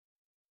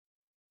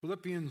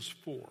Philippians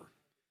 4.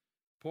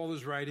 Paul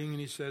is writing and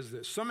he says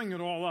this, summing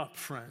it all up,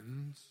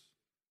 friends,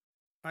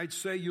 I'd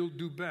say you'll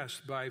do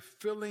best by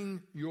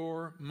filling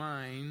your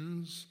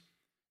minds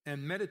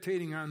and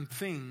meditating on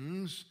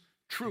things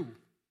true,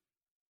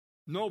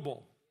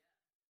 noble,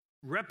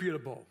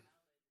 reputable,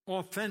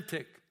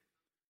 authentic,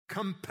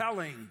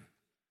 compelling,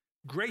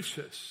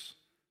 gracious,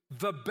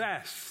 the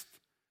best,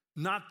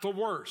 not the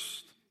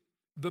worst,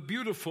 the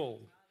beautiful,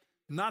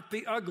 not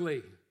the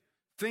ugly,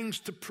 things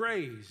to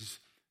praise,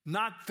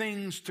 not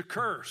things to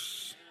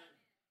curse.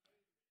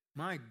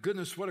 My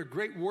goodness, what a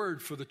great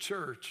word for the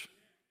church.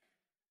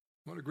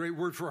 What a great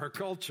word for our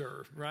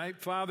culture, right?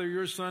 Father,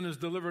 your Son has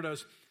delivered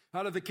us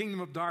out of the kingdom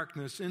of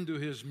darkness into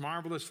his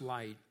marvelous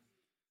light.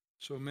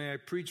 So may I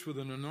preach with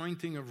an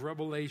anointing of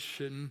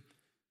revelation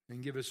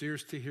and give us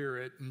ears to hear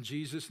it. In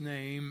Jesus'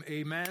 name,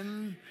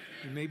 amen.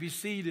 You may be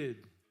seated.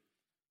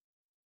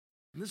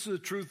 And this is a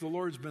truth the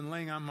Lord's been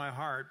laying on my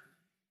heart.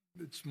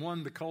 It's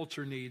one the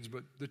culture needs,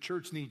 but the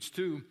church needs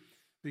too,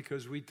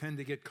 because we tend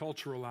to get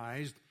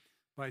culturalized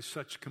by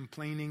such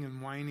complaining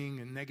and whining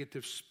and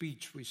negative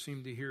speech we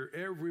seem to hear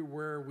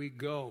everywhere we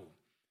go.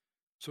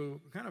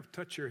 So kind of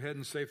touch your head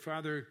and say,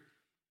 Father,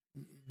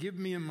 give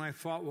me in my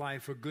thought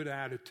life a good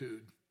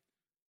attitude.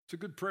 It's a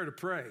good prayer to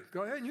pray.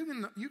 Go ahead,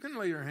 you can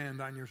lay your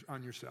hand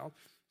on yourself.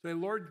 Say,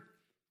 Lord,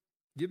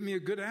 give me a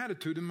good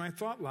attitude in my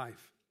thought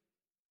life.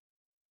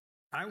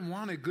 I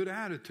want a good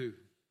attitude.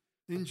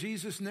 In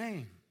Jesus'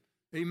 name,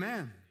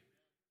 amen.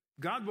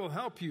 God will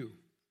help you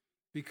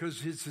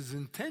because it's his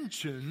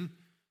intention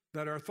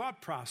that our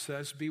thought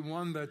process be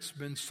one that's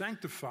been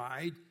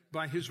sanctified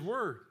by his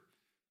word.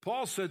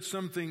 Paul said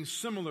something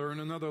similar in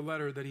another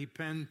letter that he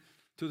penned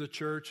to the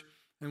church.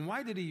 And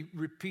why did he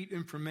repeat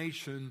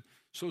information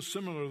so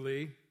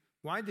similarly?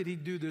 Why did he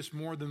do this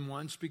more than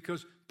once?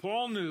 Because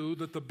Paul knew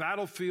that the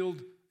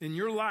battlefield in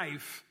your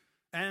life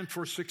and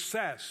for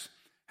success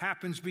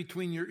happens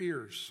between your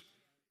ears.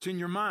 It's in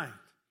your mind.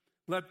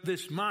 Let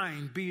this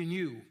mind be in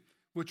you,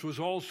 which was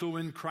also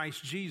in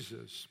Christ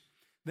Jesus.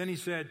 Then he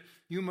said,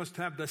 you must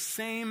have the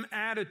same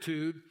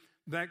attitude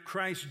that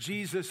Christ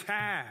Jesus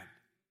had.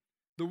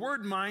 The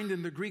word mind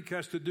in the Greek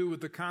has to do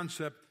with the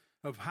concept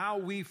of how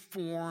we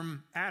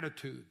form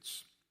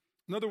attitudes.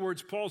 In other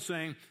words, Paul's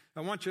saying,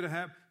 I want you to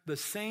have the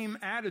same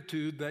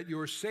attitude that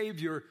your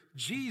Savior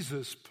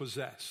Jesus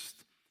possessed.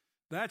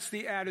 That's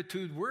the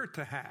attitude we're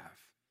to have.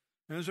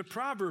 And there's a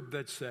proverb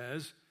that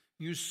says,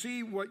 you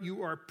see what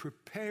you are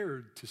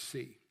prepared to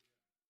see.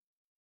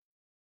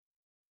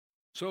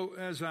 So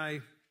as I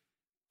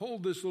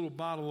hold this little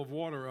bottle of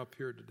water up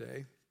here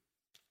today,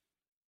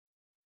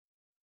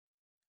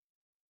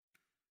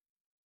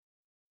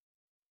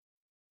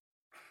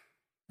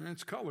 and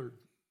it's colored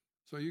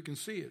so you can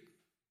see it.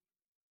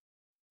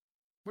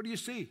 What do you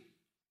see?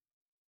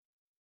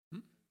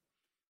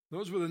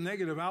 Those with a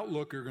negative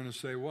outlook are going to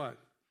say what?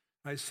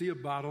 I see a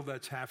bottle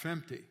that's half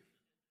empty.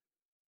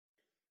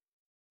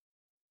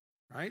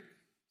 Right?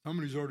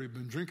 Somebody's already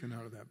been drinking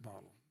out of that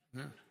bottle.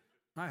 Yeah,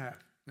 I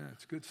have. Yeah,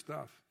 it's good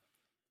stuff.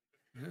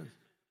 Yeah.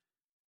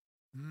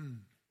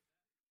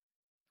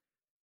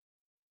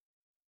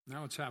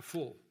 Now it's half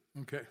full.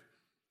 Okay.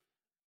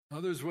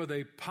 Others with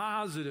a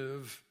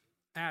positive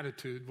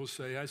attitude will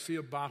say, I see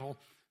a bottle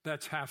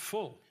that's half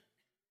full.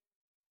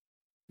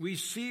 We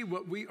see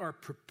what we are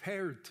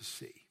prepared to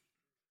see.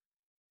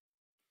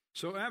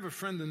 So I have a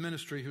friend in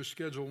ministry whose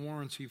schedule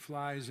warrants he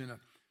flies in a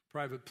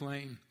private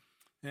plane.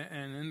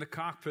 And in the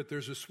cockpit,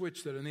 there's a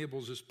switch that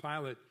enables his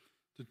pilot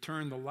to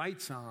turn the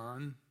lights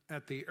on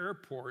at the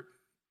airport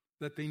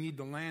that they need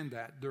to land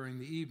at during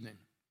the evening.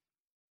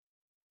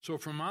 So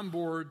from on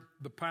board,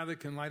 the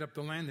pilot can light up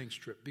the landing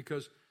strip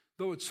because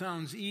though it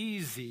sounds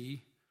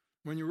easy,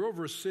 when you're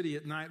over a city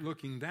at night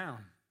looking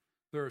down,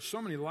 there are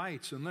so many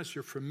lights, unless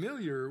you're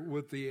familiar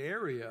with the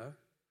area,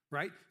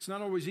 right? It's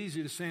not always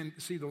easy to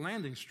see the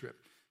landing strip.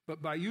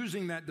 But by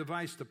using that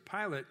device, the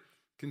pilot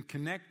can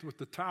connect with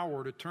the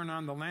tower to turn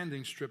on the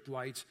landing strip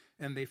lights,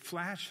 and they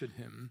flash at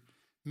him,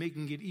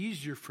 making it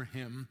easier for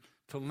him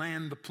to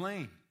land the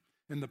plane.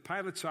 And the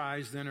pilot's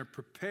eyes then are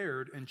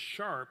prepared and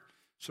sharp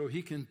so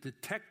he can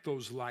detect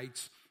those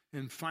lights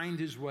and find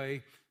his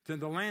way to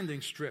the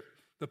landing strip.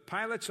 The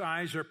pilot's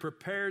eyes are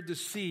prepared to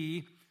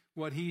see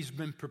what he's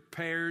been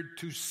prepared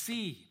to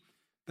see.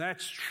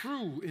 That's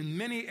true in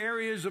many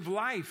areas of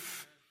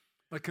life.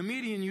 A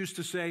comedian used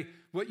to say,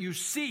 what you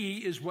see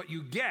is what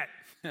you get.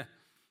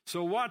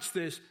 So watch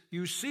this.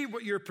 You see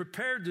what you're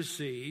prepared to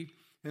see,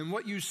 and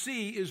what you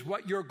see is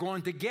what you're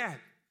going to get.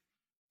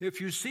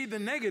 If you see the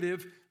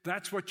negative,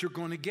 that's what you're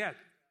going to get.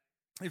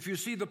 If you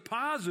see the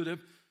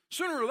positive,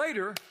 sooner or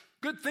later,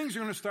 good things are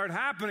going to start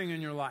happening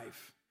in your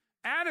life.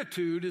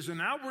 Attitude is an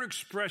outward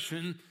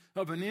expression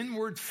of an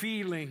inward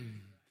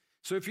feeling.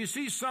 So if you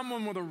see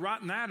someone with a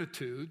rotten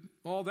attitude,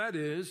 all that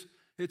is,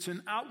 it's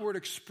an outward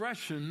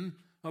expression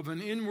of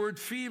an inward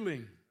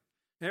feeling.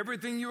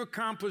 Everything you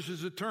accomplish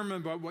is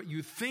determined by what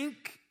you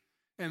think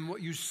and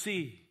what you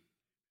see.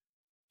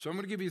 So I'm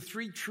going to give you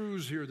 3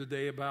 truths here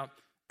today about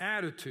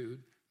attitude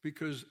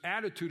because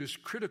attitude is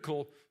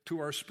critical to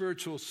our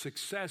spiritual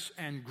success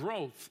and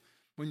growth.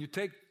 When you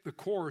take the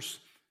course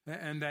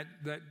and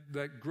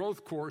that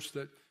growth course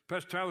that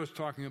Pastor Tyler is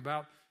talking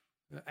about,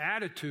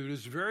 attitude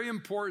is very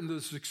important to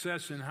the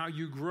success in how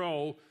you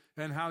grow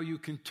and how you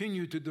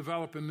continue to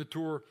develop and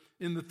mature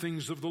in the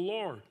things of the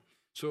Lord.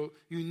 So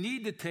you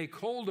need to take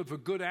hold of a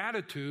good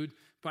attitude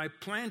by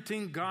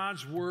planting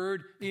God's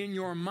word in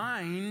your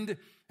mind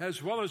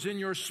as well as in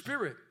your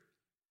spirit.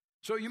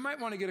 So you might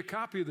want to get a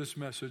copy of this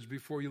message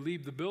before you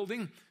leave the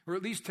building, or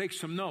at least take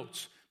some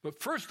notes. But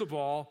first of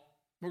all,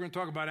 we're going to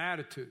talk about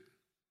attitude.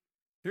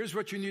 Here's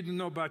what you need to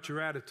know about your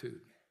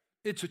attitude.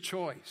 It's a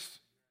choice.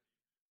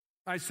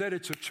 I said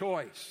it's a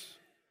choice.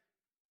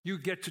 You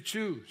get to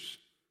choose.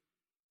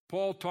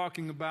 Paul,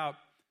 talking about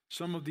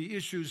some of the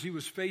issues he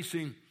was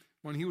facing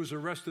when he was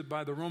arrested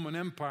by the Roman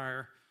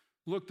Empire,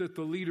 looked at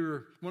the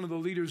leader, one of the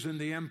leaders in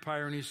the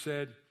empire, and he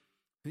said,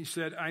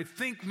 I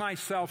think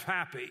myself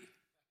happy.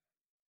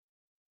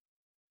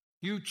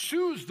 You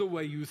choose the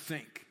way you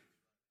think.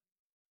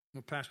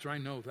 Well, Pastor, I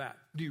know that.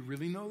 Do you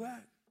really know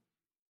that?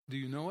 Do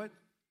you know it?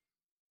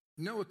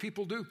 You know what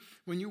people do?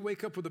 When you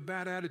wake up with a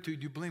bad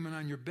attitude, you blame it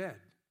on your bed.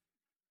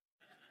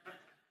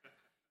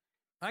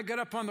 I got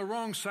up on the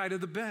wrong side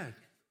of the bed.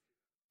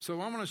 So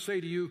I want to say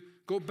to you,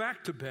 go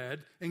back to bed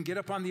and get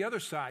up on the other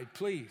side,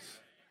 please.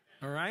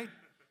 All right?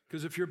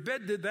 Because if your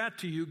bed did that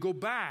to you, go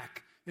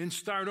back and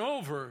start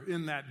over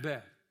in that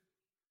bed.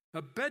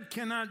 A bed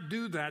cannot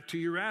do that to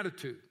your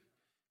attitude.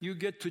 You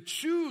get to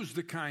choose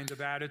the kind of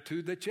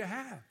attitude that you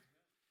have.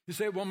 You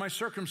say, well, my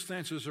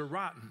circumstances are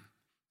rotten.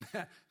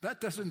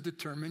 That doesn't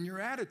determine your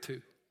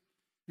attitude.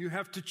 You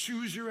have to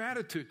choose your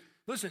attitude.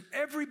 Listen,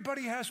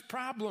 everybody has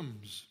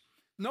problems.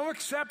 No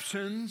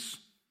exceptions.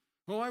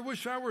 Oh, I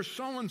wish I were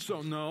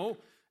so-and-so. No,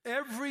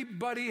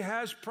 everybody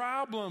has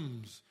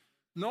problems.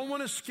 No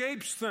one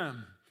escapes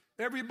them.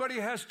 Everybody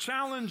has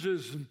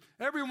challenges, and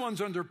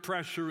everyone's under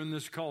pressure in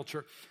this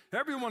culture.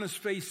 Everyone is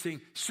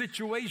facing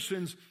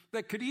situations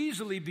that could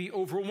easily be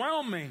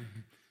overwhelming.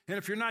 And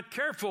if you're not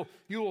careful,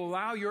 you'll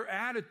allow your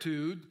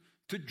attitude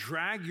to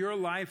drag your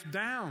life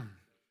down.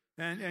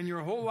 And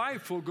your whole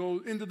life will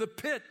go into the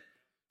pit.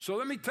 So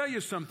let me tell you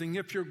something.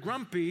 If you're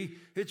grumpy,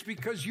 it's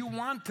because you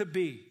want to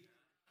be.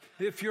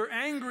 If you're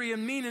angry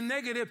and mean and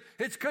negative,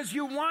 it's because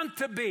you want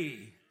to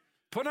be.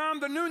 Put on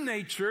the new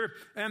nature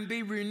and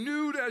be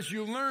renewed as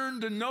you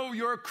learn to know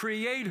your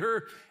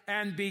Creator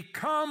and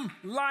become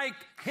like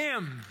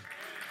Him.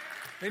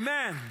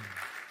 Amen.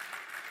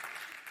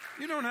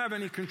 You don't have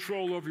any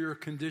control over your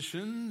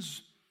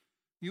conditions.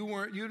 You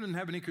didn't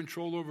have any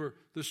control over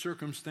the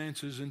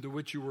circumstances into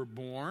which you were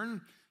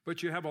born,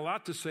 but you have a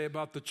lot to say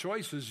about the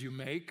choices you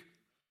make.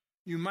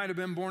 You might have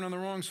been born on the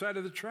wrong side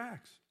of the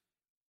tracks.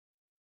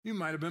 You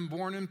might have been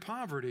born in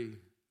poverty.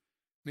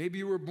 Maybe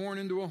you were born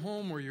into a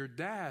home where your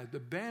dad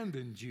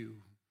abandoned you.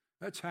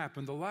 That's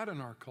happened a lot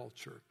in our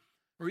culture.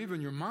 Or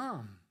even your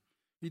mom.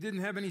 You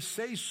didn't have any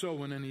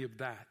say-so in any of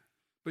that.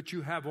 But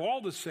you have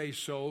all the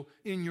say-so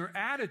in your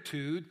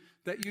attitude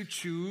that you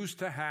choose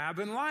to have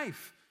in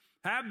life.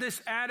 Have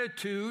this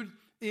attitude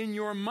in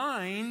your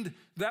mind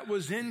that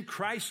was in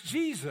Christ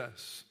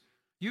Jesus.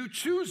 You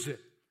choose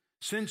it.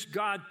 Since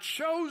God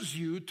chose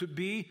you to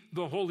be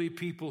the holy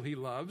people He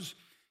loves,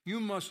 you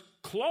must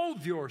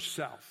clothe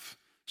yourself.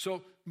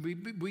 So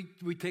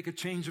we take a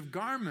change of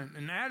garment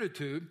and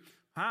attitude.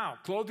 How?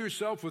 Clothe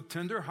yourself with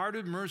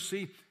tender-hearted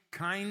mercy,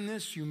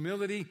 kindness,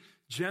 humility,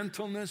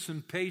 gentleness,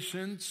 and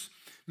patience.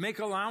 Make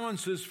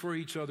allowances for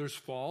each other's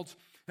faults,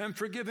 and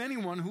forgive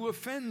anyone who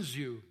offends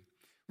you.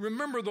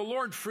 Remember, the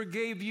Lord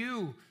forgave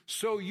you,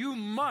 so you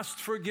must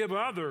forgive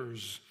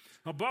others.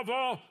 Above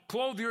all,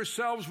 clothe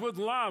yourselves with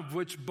love,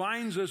 which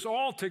binds us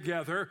all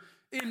together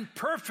in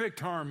perfect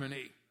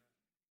harmony.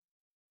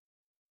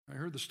 I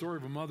heard the story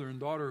of a mother and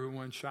daughter who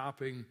went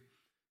shopping,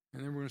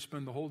 and they were going to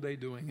spend the whole day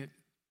doing it.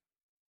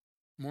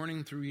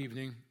 Morning through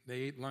evening, they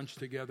ate lunch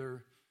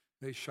together.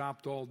 They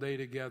shopped all day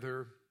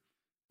together.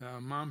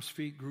 Mom's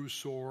feet grew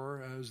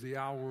sore as the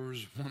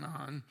hours went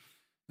on.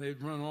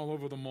 They'd run all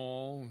over the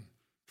mall.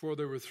 Before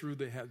they were through,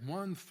 they had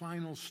one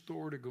final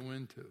store to go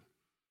into.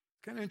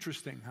 It's kind of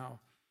interesting how,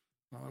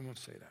 well, I won't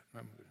say that.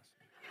 I'm going to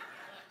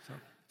say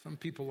some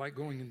people like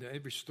going into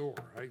every store.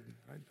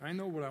 I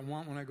know what I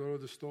want when I go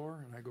to the store,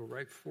 and I go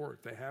right for it.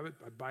 If they have it,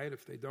 I buy it.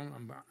 If they don't,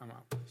 I'm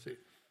out. See,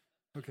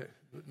 okay.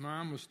 But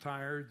Mom was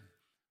tired,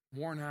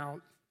 worn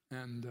out,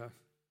 and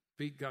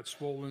feet got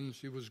swollen.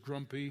 She was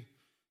grumpy.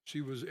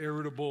 She was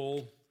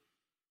irritable.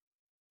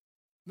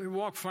 They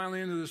walked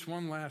finally into this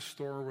one last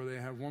store where they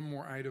had one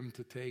more item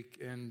to take,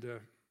 and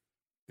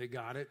they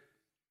got it,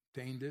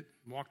 obtained it,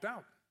 walked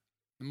out.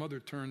 The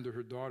mother turned to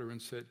her daughter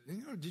and said,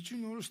 did you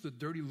notice the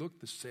dirty look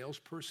the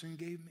salesperson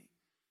gave me?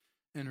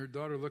 And her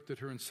daughter looked at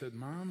her and said,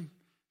 Mom,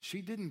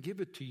 she didn't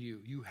give it to you.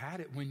 You had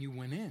it when you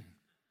went in.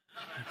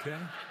 Okay?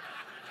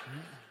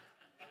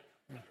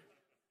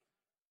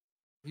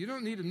 You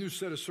don't need a new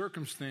set of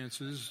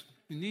circumstances.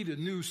 You need a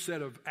new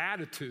set of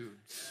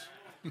attitudes.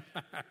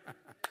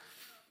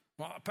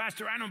 Well,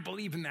 Pastor, I don't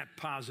believe in that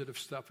positive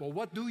stuff. Well,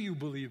 what do you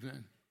believe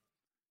in?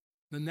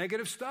 The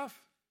negative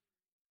stuff?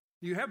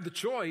 You have the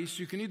choice.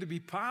 You can either be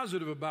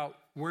positive about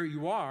where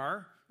you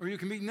are, or you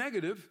can be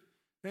negative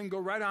and go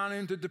right on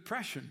into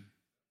depression.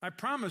 I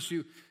promise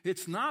you,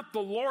 it's not the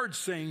Lord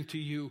saying to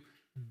you,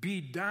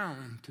 be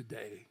down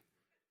today.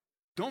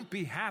 Don't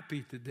be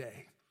happy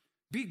today.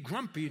 Be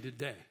grumpy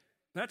today.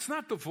 That's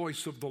not the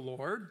voice of the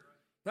Lord.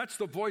 That's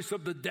the voice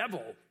of the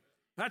devil.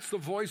 That's the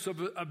voice of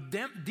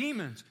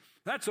demons.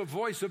 That's a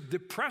voice of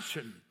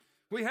depression.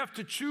 We have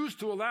to choose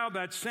to allow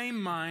that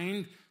same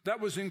mind that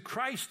was in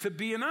Christ to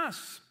be in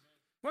us.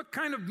 What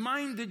kind of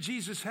mind did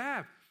Jesus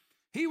have?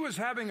 He was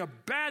having a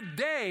bad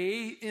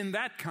day in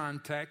that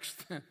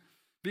context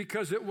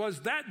because it was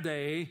that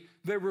day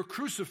they were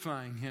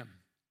crucifying him.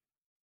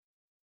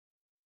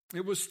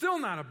 It was still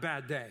not a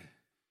bad day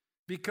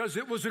because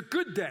it was a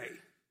good day.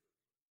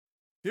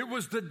 It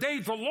was the day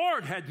the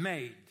Lord had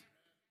made.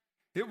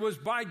 It was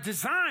by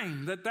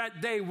design that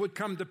that day would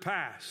come to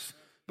pass.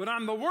 But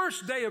on the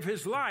worst day of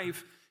his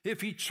life,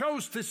 if he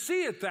chose to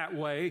see it that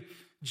way,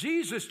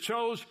 Jesus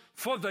chose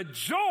for the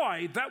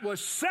joy that was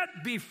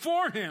set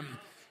before him.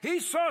 He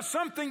saw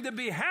something to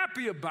be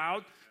happy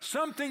about,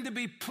 something to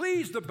be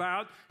pleased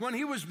about when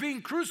he was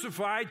being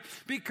crucified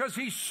because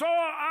he saw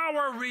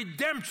our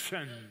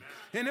redemption.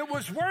 And it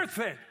was worth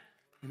it.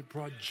 And it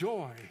brought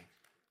joy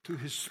to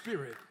his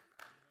spirit.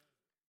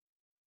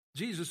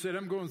 Jesus said,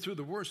 I'm going through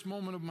the worst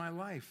moment of my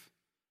life,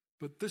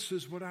 but this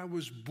is what I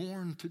was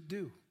born to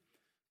do.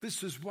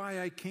 This is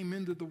why I came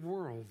into the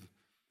world.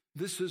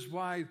 This is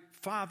why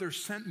Father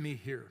sent me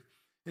here.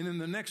 And in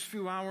the next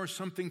few hours,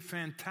 something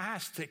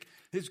fantastic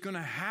is going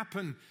to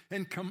happen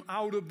and come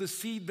out of the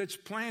seed that's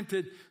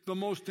planted. The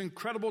most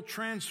incredible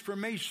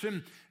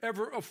transformation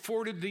ever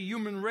afforded the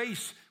human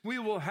race. We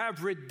will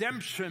have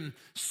redemption.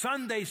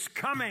 Sunday's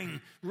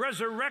coming.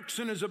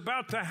 Resurrection is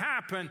about to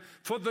happen.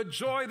 For the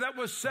joy that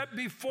was set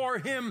before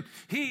him,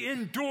 he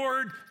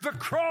endured the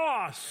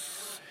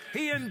cross.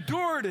 He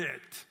endured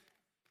it.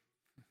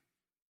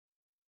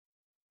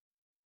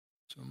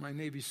 So my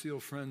Navy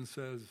SEAL friend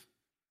says,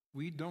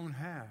 we don't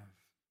have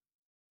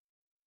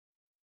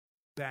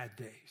bad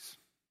days.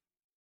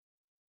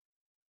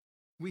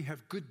 We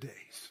have good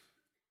days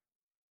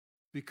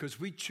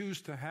because we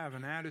choose to have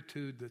an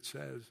attitude that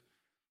says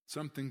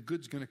something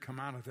good's going to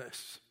come out of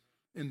this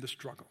in the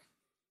struggle.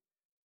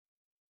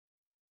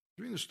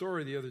 Reading the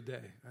story the other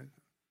day, I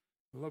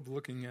love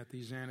looking at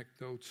these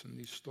anecdotes and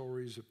these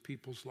stories of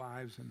people's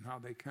lives and how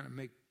they kind of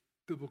make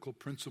biblical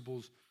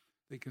principles,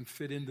 they can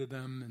fit into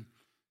them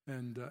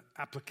and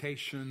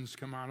applications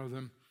come out of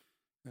them.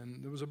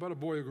 And there was about a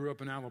boy who grew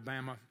up in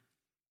Alabama.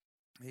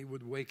 He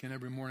would waken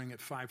every morning at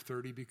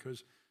 5:30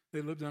 because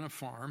they lived on a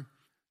farm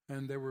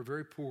and they were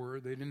very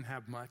poor. They didn't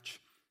have much.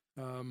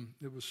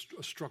 It was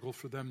a struggle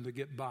for them to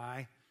get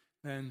by.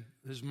 And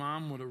his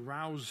mom would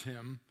arouse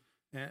him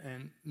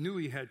and knew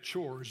he had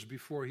chores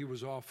before he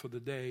was off for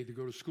the day to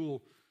go to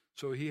school.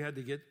 So he had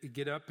to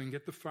get up and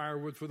get the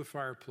firewood for the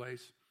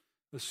fireplace,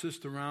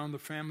 assist around the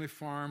family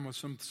farm with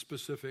some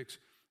specifics.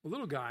 A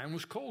little guy and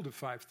was cold at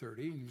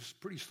 5:30. He was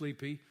pretty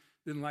sleepy.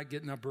 Didn't like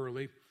getting up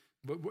early.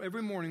 But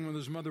every morning when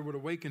his mother would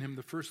awaken him,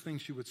 the first thing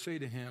she would say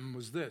to him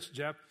was this,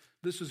 Jeff,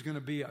 this is going to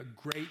be a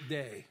great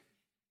day.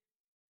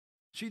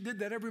 She did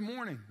that every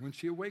morning when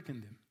she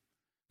awakened him.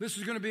 This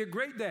is going to be a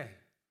great day.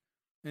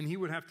 And he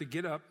would have to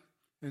get up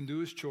and do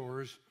his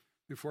chores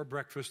before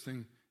breakfast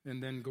and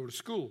then go to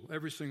school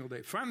every single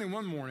day. Finally,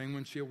 one morning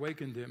when she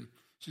awakened him,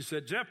 she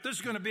said, Jeff, this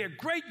is going to be a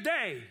great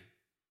day.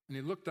 And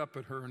he looked up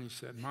at her and he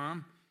said,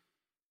 Mom,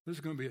 this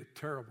is going to be a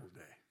terrible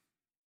day.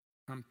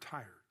 I'm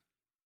tired.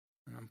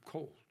 And I'm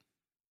cold,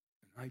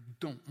 and I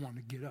don't want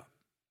to get up.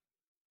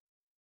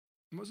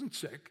 He wasn't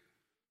sick,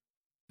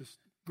 just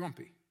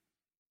grumpy.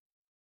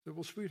 I said,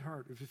 well,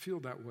 sweetheart, if you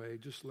feel that way,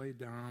 just lay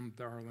down,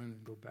 darling,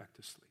 and go back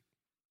to sleep.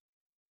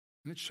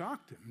 And it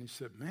shocked him. And he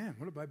said, man,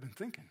 what have I been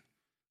thinking?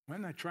 Why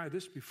didn't I try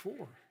this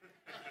before?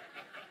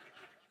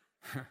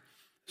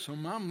 So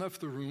Mom left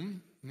the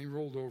room, and he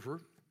rolled over.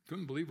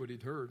 Couldn't believe what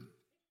he'd heard.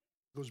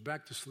 Goes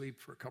back to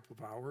sleep for a couple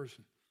of hours,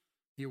 and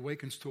he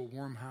awakens to a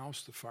warm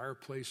house. The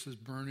fireplace is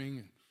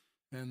burning,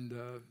 and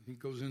he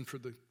goes into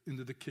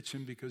the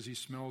kitchen because he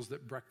smells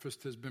that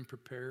breakfast has been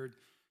prepared,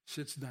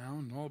 sits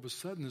down, and all of a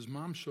sudden his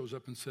mom shows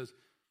up and says,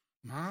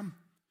 Mom,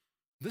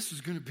 this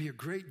is going to be a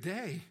great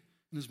day.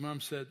 And his mom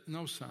said,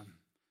 no, son,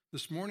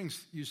 this morning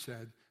you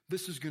said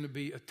this is going to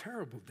be a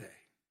terrible day,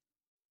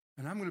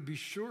 and I'm going to be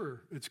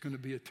sure it's going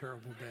to be a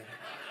terrible day.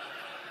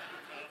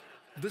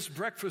 This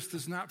breakfast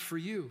is not for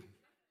you.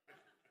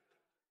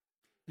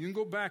 You can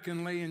go back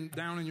and lay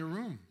down in your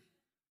room.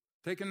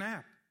 Take a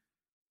nap.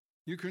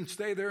 You can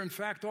stay there, in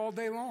fact, all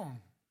day long.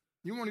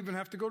 You won't even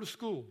have to go to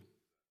school.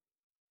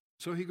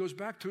 So he goes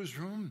back to his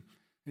room,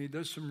 and he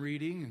does some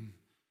reading, and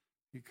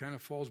he kind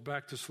of falls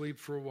back to sleep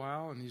for a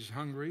while, and he's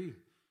hungry.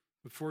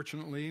 But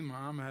fortunately,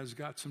 Mom has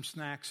got some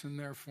snacks in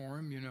there for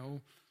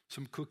him,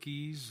 some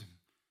cookies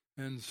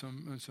and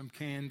some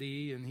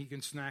candy, and he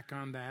can snack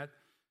on that.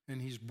 And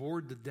he's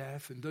bored to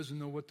death and doesn't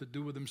know what to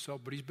do with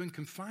himself, but he's been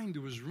confined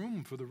to his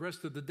room for the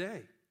rest of the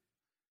day.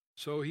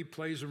 So he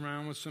plays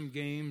around with some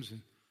games,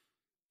 and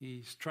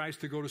He tries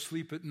to go to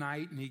sleep at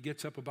night, and he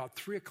gets up about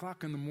 3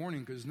 o'clock in the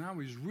morning because now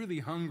he's really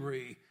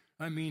hungry.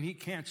 I mean, he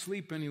can't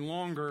sleep any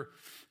longer,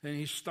 and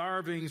he's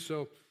starving.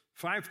 So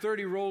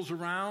 5:30 rolls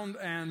around,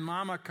 and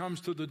Mama comes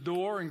to the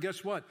door, and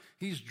guess what?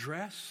 He's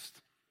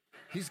dressed.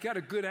 He's got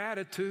a good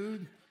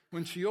attitude.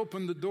 When she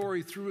opened the door,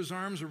 he threw his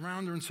arms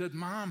around her and said,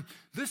 "Mom,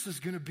 this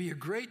is going to be a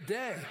great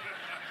day."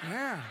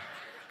 Yeah.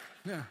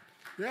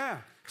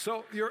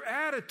 So your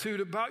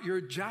attitude about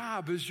your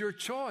job is your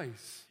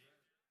choice.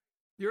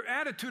 Your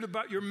attitude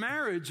about your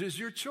marriage is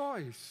your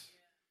choice.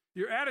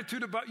 Your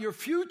attitude about your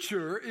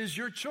future is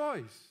your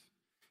choice.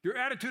 Your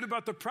attitude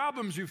about the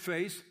problems you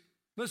face,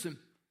 listen,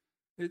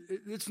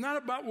 it's not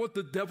about what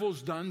the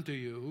devil's done to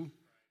you.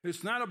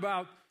 It's not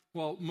about,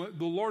 well,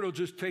 the Lord will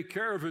just take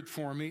care of it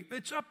for me.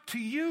 It's up to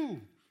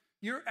you.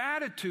 Your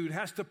attitude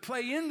has to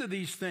play into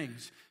these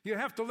things. You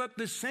have to let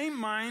the same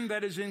mind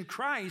that is in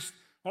Christ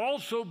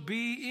also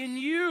be in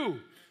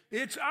you.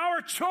 It's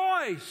our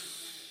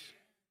choice.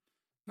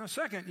 Now,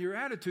 second, your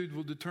attitude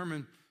will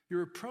determine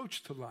your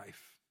approach to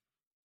life,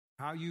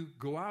 how you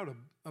go out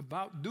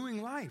about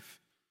doing life.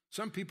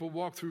 Some people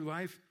walk through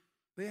life,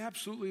 they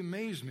absolutely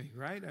amaze me,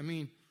 right? I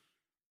mean,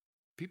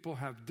 people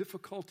have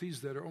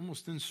difficulties that are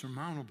almost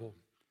insurmountable.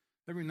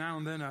 Every now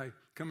and then I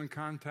come in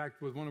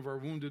contact with one of our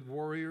wounded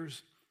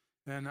warriors,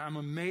 and I'm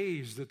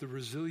amazed at the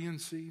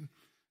resiliency,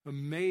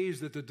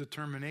 amazed at the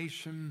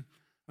determination,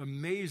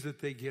 amazed that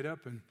they get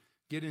up and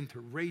get into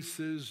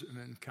races and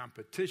in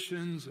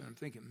competitions. And I'm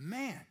thinking,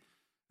 man,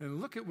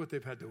 and look at what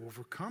they've had to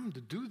overcome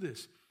to do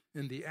this.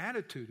 And the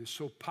attitude is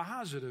so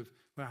positive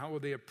about how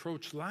they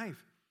approach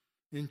life.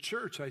 In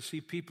church, I see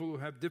people who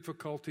have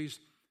difficulties,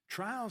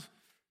 trials.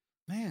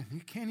 Man, you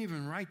can't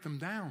even write them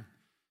down.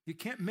 You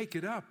can't make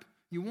it up.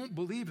 You won't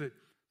believe it.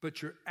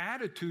 But your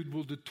attitude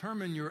will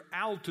determine your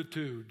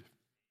altitude.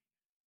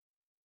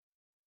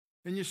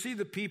 And you see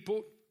the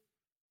people,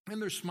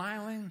 and they're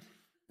smiling,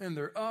 and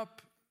they're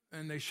up,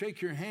 and they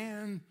shake your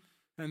hand,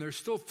 and they're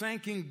still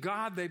thanking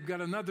God they've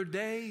got another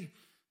day.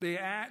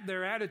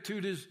 Their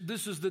attitude is,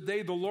 this is the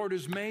day the Lord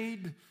has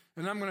made,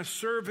 and I'm going to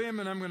serve him,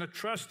 and I'm going to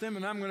trust him,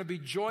 and I'm going to be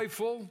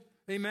joyful.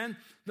 Amen?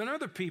 Then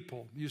other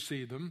people, you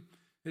see them,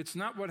 it's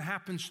not what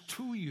happens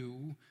to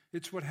you,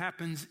 it's what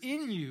happens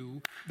in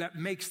you that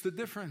makes the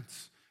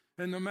difference.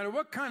 And no matter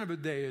what kind of a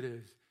day it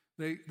is,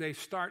 they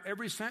start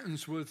every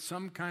sentence with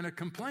some kind of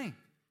complaint.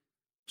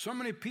 So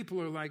many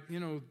people are like,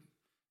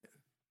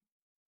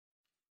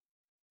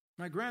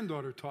 my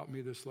granddaughter taught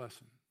me this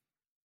lesson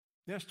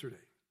yesterday.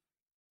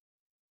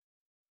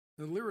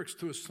 The lyrics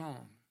to a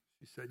song.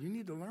 She said, "You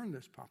need to learn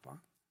this,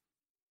 Papa."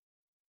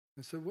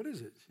 I said, "What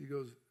is it?" She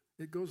goes,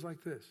 "It goes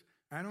like this.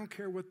 I don't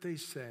care what they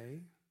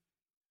say.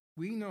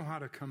 We know how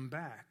to come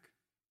back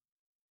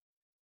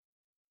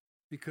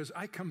because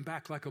I come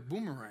back like a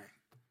boomerang."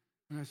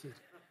 And I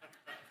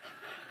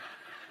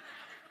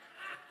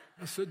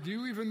said, "Do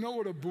you even know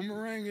what a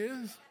boomerang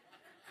is?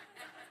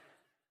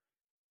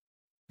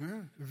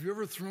 Yeah, have you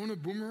ever thrown a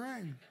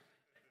boomerang?"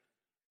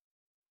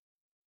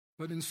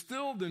 But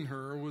instilled in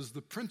her was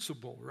the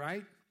principle,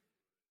 right?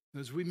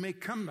 As we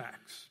make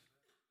comebacks.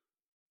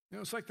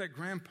 It's like that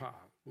grandpa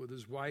with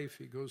his wife.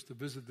 He goes to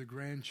visit the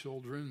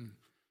grandchildren.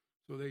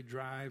 So they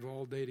drive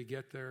all day to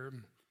get there.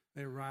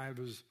 They arrive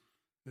as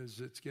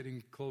it's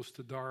getting close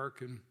to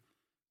dark, and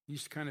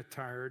he's kind of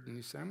tired, and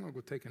he said, "I'm going to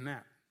go take a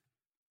nap."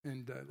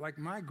 And like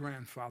my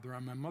grandfather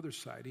on my mother's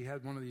side, he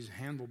had one of these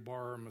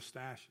handlebar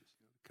mustaches.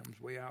 It comes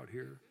way out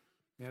here.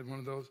 He had one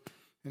of those.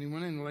 And he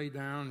went in and lay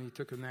down, and he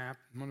took a nap.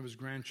 One of his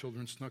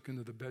grandchildren snuck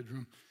into the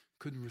bedroom,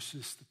 couldn't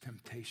resist the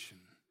temptation.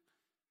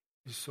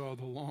 He saw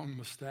the long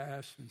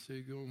mustache, and so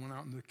he went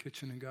out in the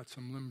kitchen and got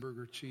some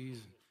Limburger cheese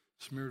and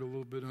smeared a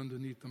little bit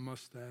underneath the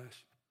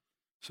mustache.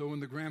 So when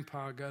the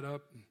grandpa got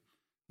up,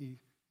 he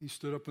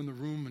stood up in the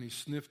room, and he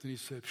sniffed, and he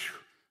said,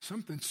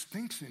 "Something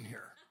stinks in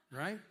here,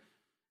 right?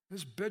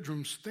 This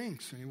bedroom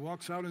stinks." And he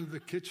walks out into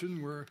the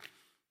kitchen where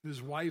his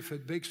wife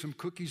had baked some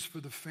cookies for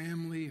the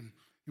family, and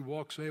he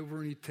walks over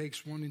and he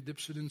takes one and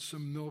dips it in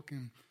some milk,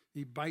 and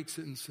he bites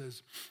it and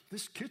says,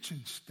 "This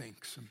kitchen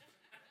stinks, and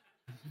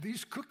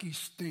these cookies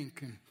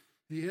stink." And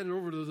he headed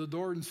over to the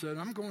door and said,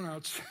 "I'm going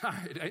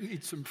outside. I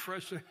need some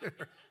fresh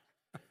air."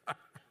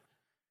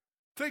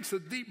 Takes a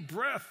deep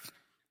breath,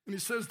 and he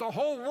says, "The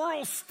whole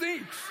world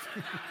stinks."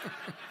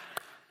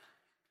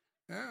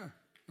 Yeah.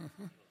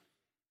 Uh-huh.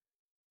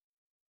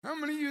 How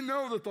many of you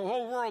know that the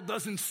whole world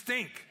doesn't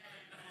stink?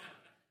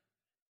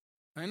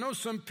 I know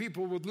some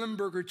people with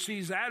Limburger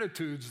cheese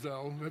attitudes,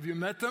 though. Have you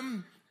met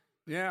them?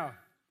 Yeah.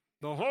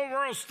 The whole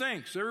world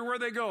stinks everywhere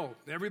they go,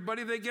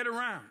 everybody they get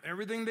around,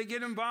 everything they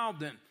get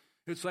involved in.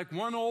 It's like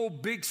one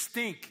old big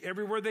stink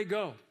everywhere they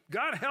go.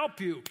 God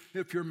help you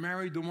if you're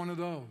married to one of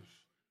those.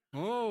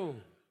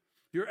 Oh,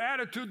 your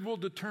attitude will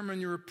determine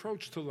your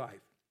approach to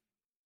life.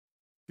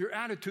 Your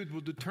attitude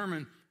will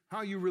determine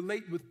how you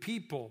relate with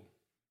people.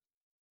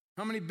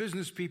 How many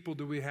business people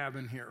do we have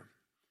in here?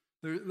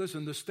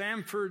 Listen, the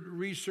Stanford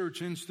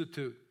Research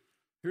Institute,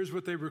 here's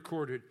what they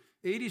recorded.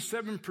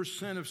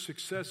 87% of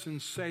success in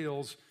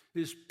sales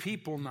is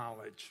people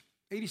knowledge.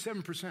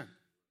 87%.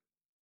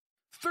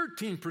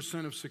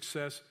 13% of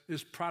success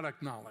is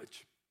product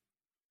knowledge.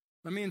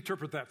 Let me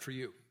interpret that for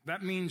you.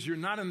 That means you're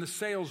not in the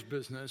sales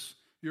business,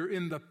 you're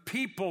in the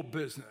people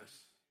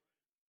business.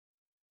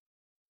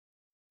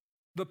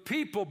 The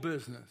people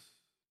business.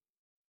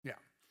 Yeah.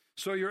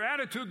 So your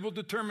attitude will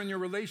determine your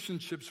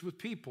relationships with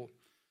people.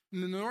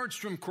 In the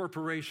Nordstrom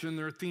Corporation,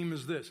 their theme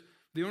is this: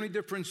 the only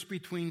difference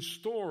between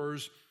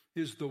stores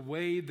is the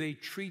way they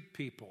treat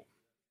people.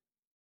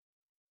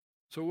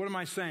 So what am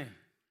I saying?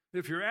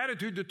 If your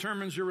attitude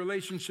determines your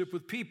relationship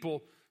with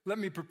people, let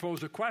me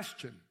propose a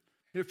question.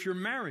 If you're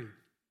married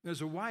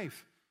as a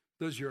wife,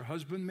 does your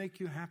husband make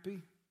you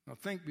happy? Now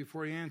think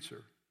before you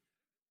answer.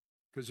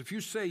 Because if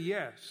you say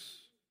yes,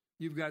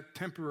 you've got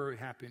temporary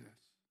happiness.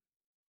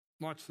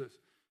 Watch this.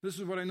 This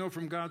is what I know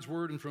from God's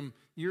word and from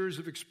years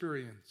of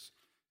experience.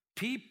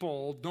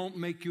 People don't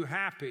make you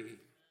happy.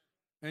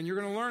 And you're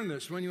going to learn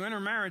this. When you enter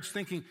marriage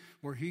thinking,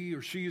 well, he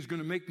or she is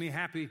going to make me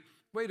happy,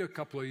 wait a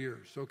couple of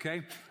years,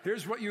 okay?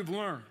 Here's what you've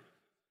learned.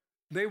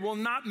 They will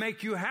not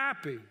make you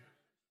happy.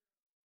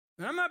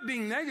 And I'm not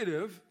being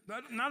negative,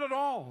 not at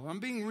all. I'm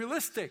being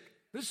realistic.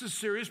 This is a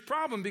serious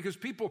problem because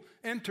people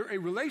enter a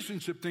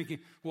relationship thinking,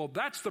 well,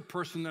 that's the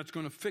person that's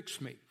going to fix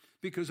me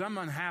because I'm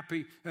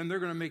unhappy and they're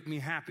going to make me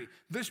happy.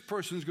 This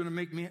person's going to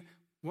make me.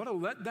 What a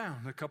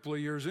letdown a couple of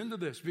years into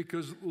this,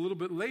 because a little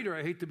bit later,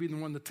 I hate to be the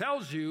one that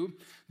tells you,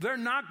 they're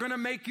not going to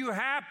make you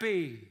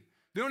happy.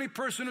 The only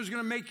person who's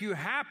going to make you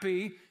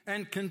happy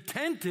and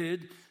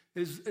contented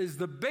is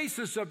the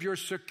basis of your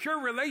secure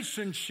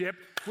relationship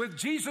with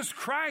Jesus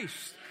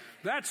Christ.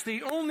 That's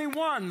the only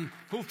one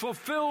who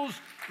fulfills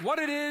what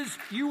it is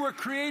you were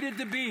created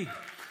to be.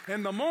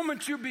 And the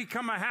moment you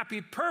become a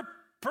happy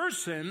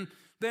person,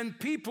 then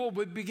people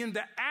would begin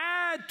to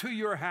add to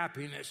your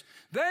happiness.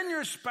 Then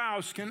your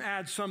spouse can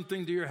add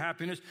something to your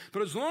happiness.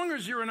 But as long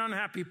as you're an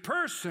unhappy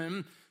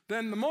person,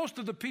 then most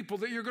of the people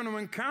that you're going to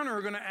encounter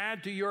are going to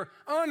add to your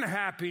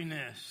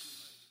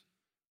unhappiness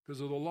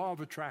because of the law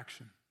of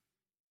attraction.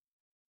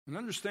 And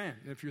understand,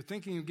 if you're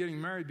thinking of getting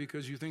married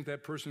because you think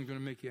that person is going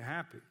to make you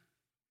happy,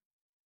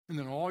 and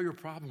then all your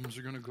problems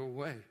are going to go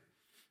away,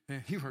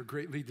 and you are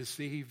greatly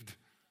deceived.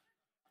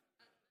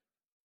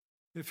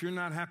 If you're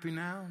not happy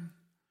now,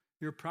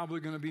 you're probably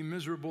going to be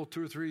miserable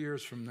 2 or 3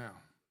 years from now.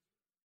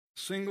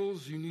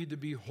 Singles, you need to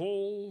be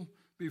whole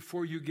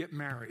before you get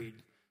married.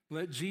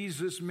 Let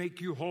Jesus make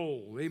you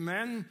whole.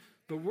 Amen?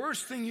 The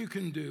worst thing you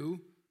can do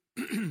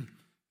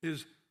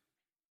is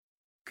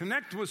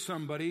connect with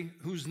somebody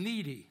who's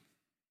needy.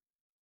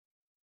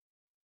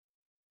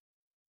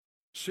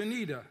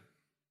 Shanita.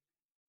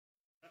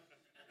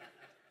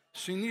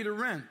 She need a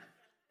rent.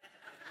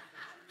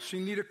 She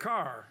need a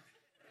car.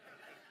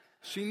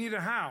 She need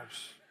a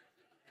house.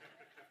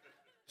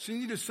 She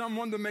needed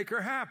someone to make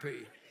her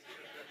happy.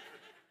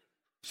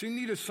 She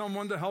needed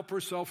someone to help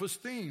her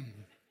self-esteem.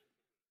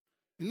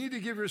 You need to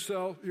give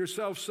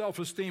yourself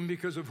self-esteem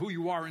because of who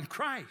you are in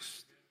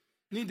Christ.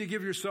 You need to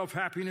give yourself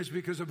happiness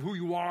because of who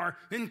you are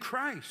in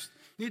Christ.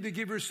 You need to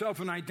give yourself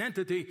an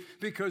identity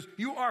because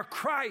you are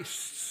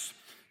Christ's,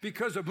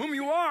 because of whom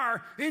you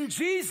are in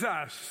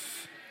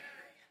Jesus.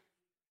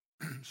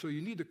 So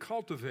you need to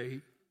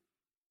cultivate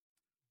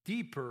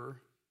deeper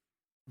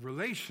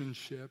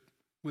relationship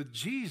with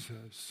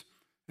Jesus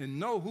and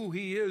know who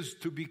he is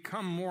to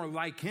become more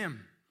like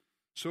him.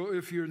 So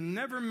if you're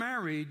never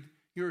married,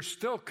 you're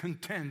still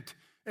content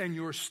and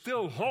you're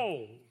still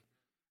whole.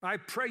 I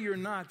pray you're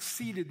not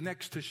seated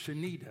next to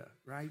Shanita,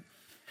 right?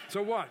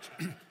 So watch.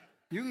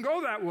 You can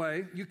go that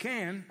way. You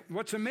can.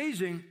 What's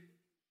amazing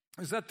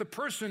is that the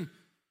person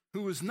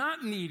who is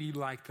not needy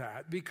like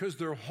that, because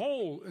they're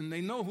whole and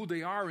they know who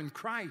they are in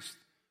Christ,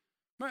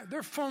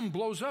 their phone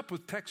blows up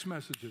with text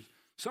messages.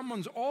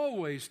 Someone's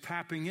always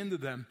tapping into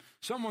them.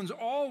 Someone's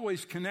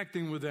always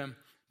connecting with them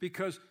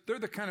because they're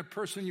the kind of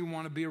person you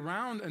want to be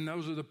around, and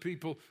those are the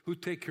people who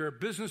take care of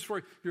business for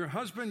you. Your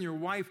husband, your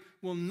wife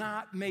will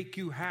not make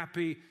you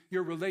happy.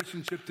 Your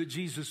relationship to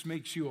Jesus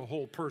makes you a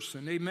whole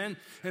person. Amen?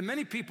 And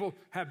many people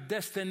have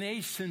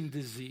destination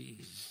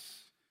disease.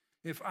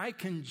 If I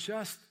can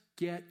just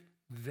get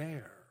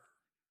there,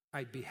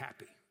 I'd be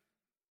happy.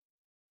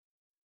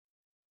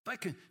 If I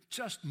can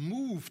just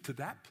move to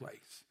that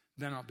place,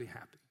 then I'll be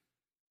happy.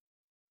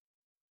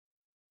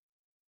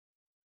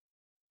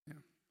 Yeah.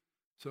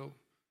 So,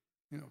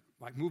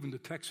 like moving to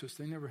Texas,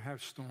 they never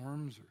have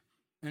storms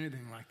or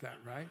anything like that,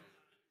 right?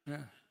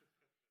 Yeah.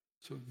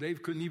 So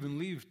Dave couldn't even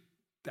leave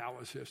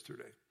Dallas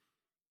yesterday.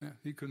 Yeah,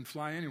 he couldn't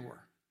fly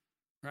anywhere,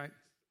 right?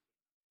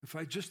 If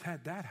I just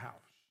had that house,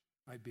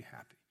 I'd be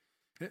happy.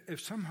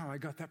 If somehow I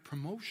got that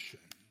promotion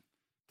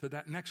to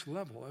that next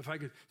level, if I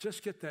could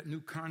just get that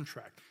new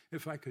contract,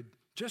 if I could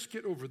just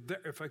get over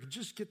there, if I could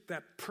just get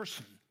that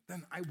person,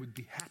 then I would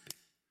be happy.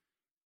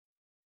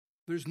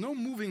 There's no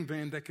moving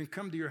van that can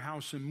come to your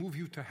house and move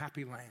you to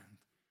happy land.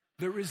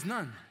 There is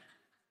none.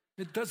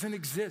 It doesn't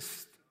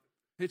exist.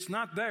 It's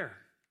not there.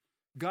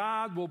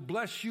 God will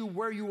bless you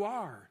where you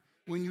are.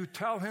 When you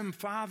tell him,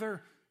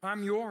 Father,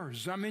 I'm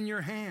yours. I'm in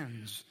your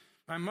hands.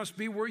 I must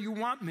be where you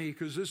want me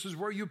because this is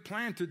where you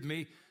planted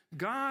me.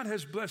 God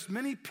has blessed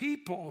many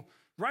people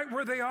right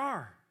where they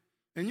are.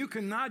 And you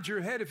can nod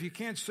your head if you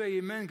can't say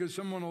amen because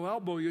someone will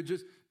elbow you.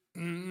 Just,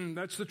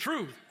 that's the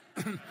truth.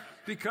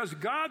 Because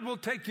God will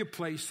take you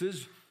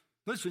places,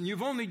 listen,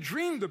 you've only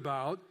dreamed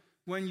about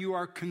when you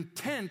are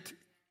content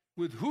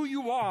with who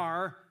you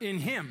are in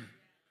Him.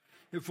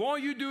 If all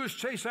you do is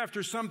chase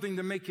after something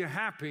to make you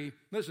happy,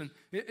 listen,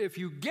 if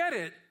you get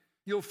it,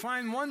 you'll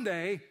find one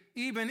day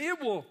even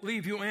it will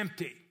leave you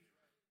empty.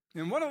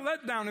 And what a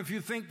letdown if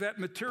you think that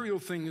material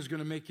thing is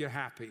going to make you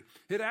happy.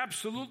 It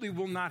absolutely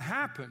will not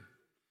happen.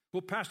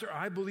 Well, Pastor,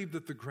 I believe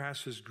that the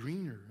grass is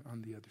greener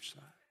on the other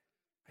side.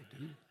 I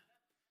do.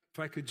 If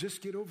I could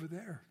just get over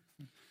there,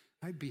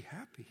 I'd be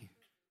happy.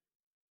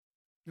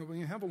 You know, when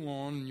you have a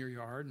lawn in your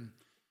yard and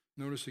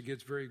notice it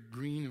gets very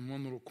green in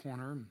one little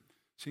corner and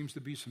seems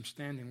to be some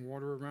standing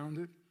water around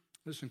it,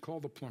 listen, call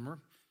the plumber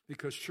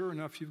because sure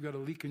enough, you've got a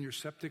leak in your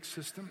septic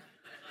system.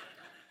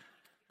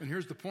 And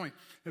here's the point.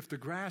 If the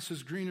grass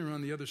is greener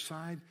on the other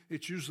side,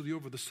 it's usually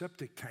over the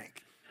septic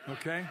tank,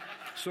 okay?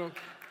 So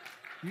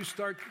you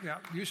start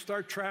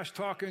trash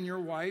talking your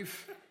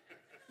wife.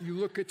 You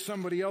look at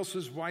somebody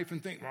else's wife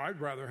and think, well,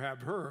 I'd rather have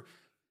her.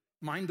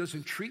 Mine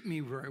doesn't treat me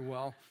very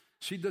well.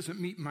 She doesn't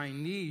meet my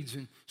needs,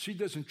 and she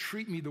doesn't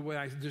treat me the way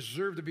I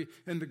deserve to be.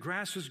 And the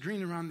grass is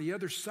greener on the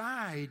other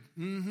side.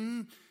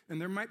 And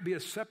there might be a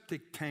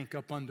septic tank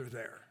up under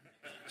there.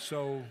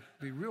 So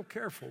be real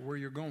careful where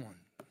you're going.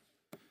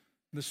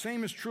 The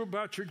same is true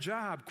about your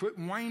job. Quit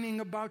whining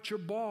about your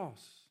boss.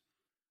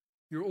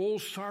 Your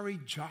old sorry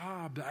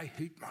job. I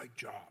hate my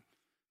job.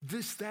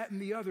 This, that,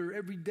 and the other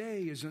every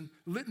day is a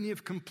litany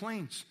of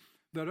complaints.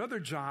 That other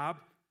job,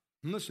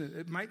 listen,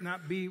 it might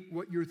not be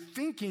what you're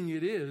thinking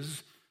it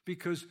is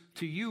because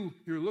to you,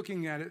 you're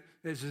looking at it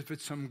as if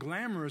it's some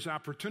glamorous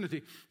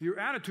opportunity. Your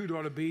attitude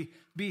ought to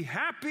be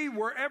happy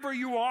wherever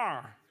you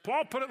are.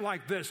 Paul put it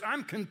like this,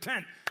 I'm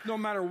content no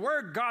matter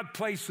where God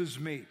places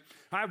me.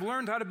 I've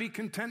learned how to be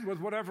content with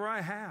whatever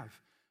I have.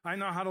 I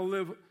know how to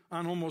live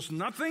on almost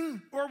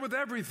nothing or with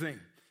everything.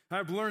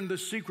 I've learned the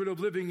secret of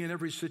living in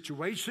every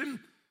situation,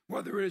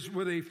 whether it is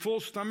with a full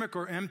stomach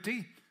or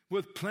empty,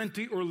 with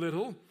plenty or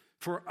little.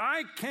 For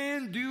I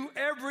can do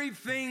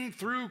everything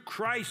through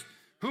Christ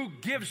who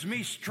gives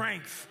me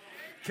strength.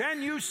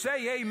 Can you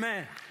say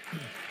amen?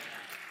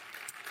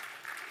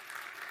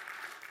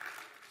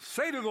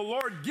 Say to the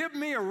Lord, give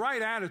me a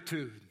right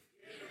attitude.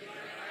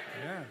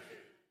 Yeah.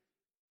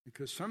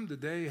 Because some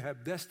today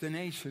have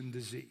destination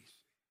disease.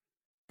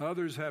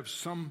 Others have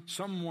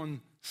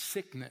someone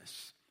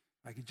sickness.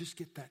 I could just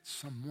get that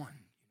someone.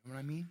 You know what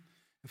I mean?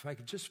 If I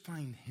could just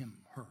find him,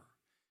 her.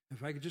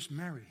 If I could just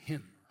marry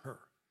him, her.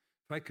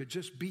 If I could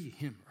just be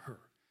him, her.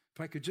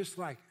 If I could just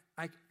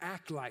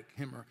act like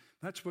him, or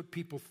that's what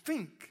people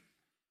think.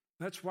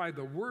 That's why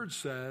the word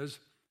says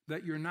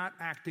that you're not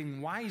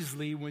acting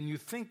wisely when you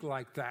think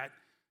like that.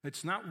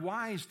 It's not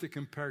wise to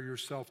compare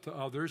yourself to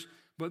others,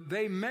 but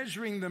they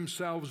measuring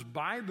themselves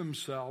by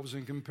themselves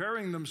and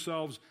comparing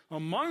themselves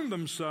among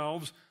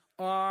themselves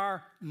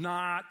are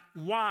not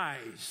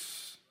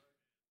wise.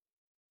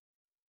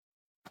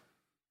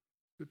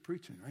 Good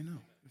preaching, I know.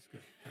 That's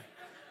good.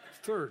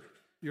 Third,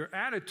 your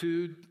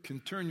attitude can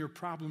turn your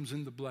problems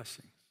into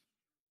blessings.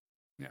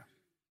 Yeah,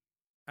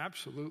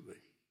 absolutely.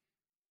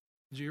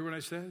 Did you hear what I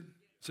said? I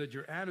said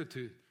your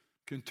attitude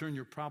can turn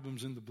your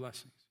problems into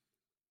blessings.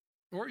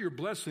 Or your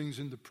blessings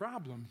into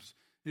problems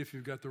if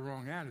you've got the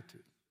wrong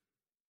attitude.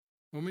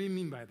 What do you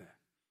mean by that?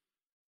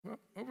 Well,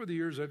 over the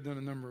years, I've done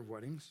a number of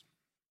weddings.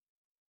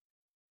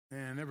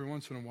 And every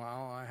once in a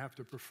while, I have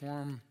to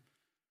perform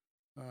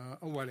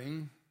a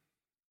wedding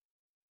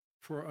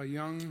for a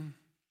young,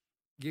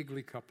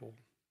 giggly couple.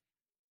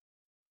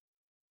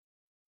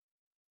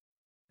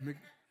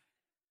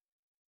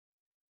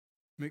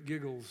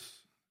 McGiggles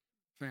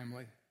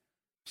family.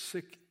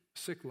 Sick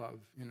love,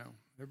 you know.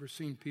 Ever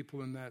seen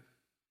people in that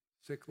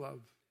sick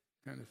love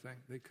kind of thing?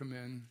 They come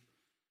in,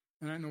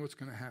 and I know what's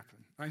going to happen.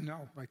 I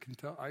know. I can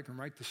tell. I can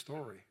write the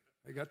story.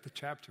 I got the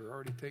chapter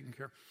already taken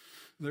care of.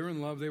 They're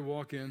in love. They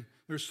walk in.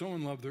 They're so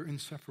in love, they're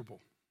inseparable.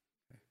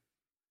 Okay.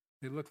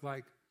 They look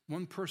like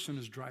one person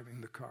is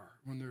driving the car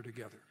when they're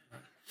together.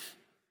 Right?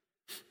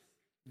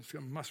 It's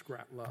a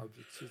muskrat love.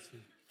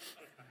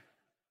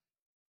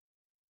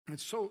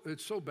 It's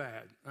so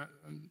bad.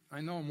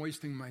 I know I'm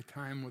wasting my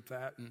time with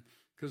that, and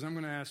because I'm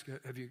going to ask,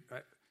 have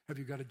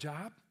you got a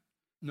job?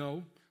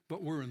 No,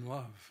 but we're in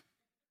love.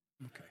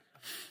 Okay.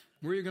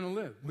 Where are you going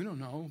to live? We don't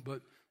know,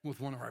 but with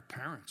one of our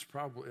parents,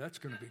 probably. That's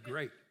going to be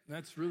great.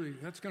 That's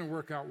going to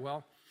work out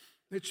well.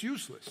 It's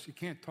useless. You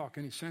can't talk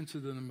any sense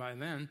into them by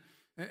then.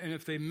 And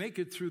if they make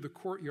it through the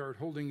courtyard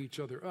holding each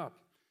other up,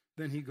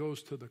 then he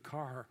goes to the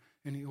car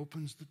and he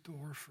opens the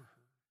door for her.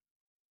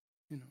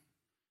 You know.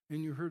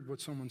 And you heard what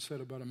someone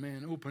said about a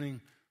man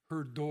opening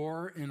her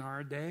door in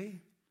our day.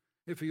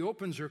 If he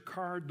opens her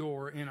car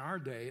door in our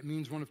day, it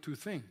means one of two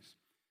things.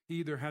 He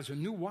either has a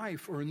new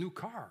wife or a new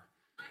car.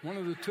 One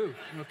of the two,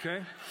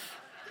 okay?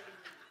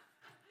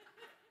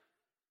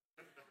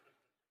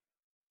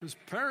 His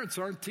parents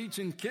aren't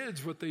teaching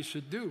kids what they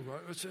should do,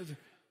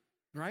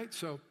 right?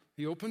 So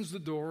He opens the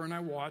door, and I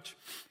watch,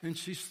 and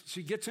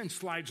she gets in,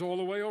 slides all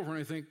the way over, and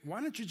I think, why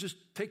don't you just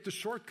take the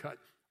shortcut?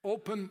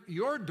 Open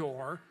your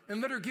door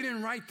and let her get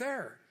in right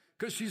there,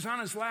 because she's on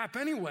his lap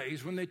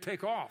anyways when they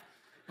take off.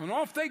 And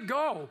off they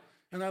go.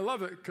 And I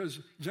love it, because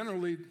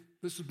generally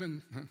this has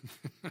been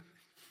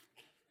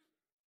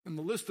in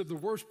the list of the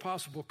worst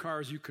possible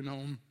cars you can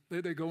own.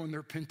 There they go in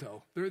their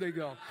Pinto. There they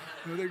go.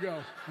 There they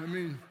go. I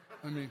mean,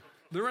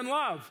 they're in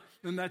love,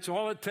 and that's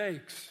all it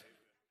takes,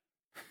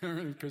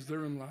 because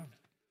they're in love.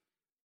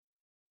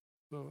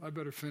 So I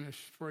better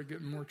finish before I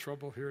get in more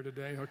trouble here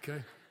today,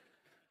 okay?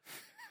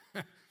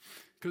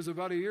 Because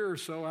about a year or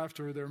so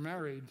after they're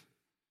married,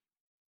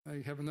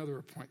 I have another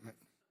appointment.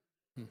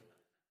 And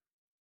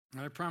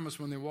I promise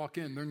when they walk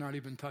in, they're not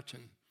even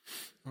touching,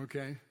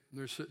 okay?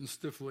 They're sitting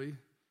stiffly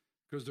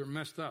because they're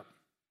messed up.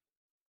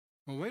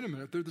 Well, wait a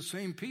minute, they're the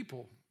same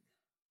people.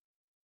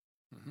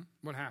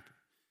 What happened?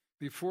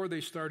 Before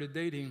they started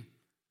dating,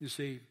 you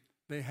see,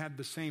 they had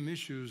the same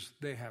issues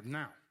they have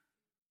now.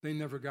 They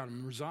never got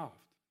them resolved.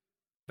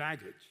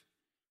 Baggage.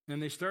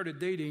 And they started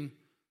dating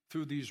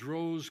through these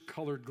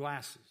rose-colored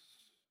glasses,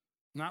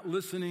 not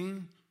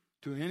listening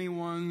to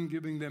anyone,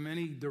 giving them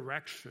any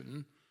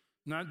direction,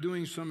 not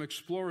doing some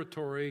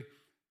exploratory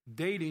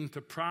dating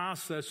to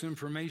process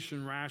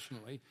information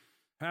rationally,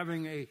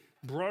 having a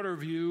broader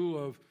view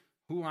of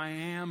who I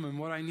am and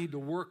what I need to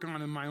work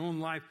on in my own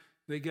life.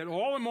 They get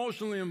all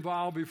emotionally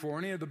involved before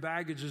any of the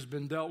baggage has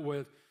been dealt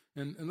with.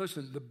 And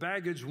listen, the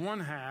baggage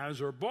one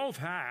has or both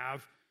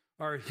have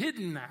are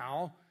hidden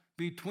now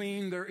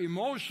between their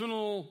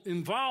emotional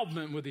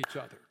involvement with each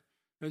other.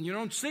 And you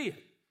don't see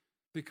it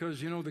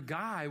because, the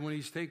guy, when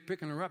he's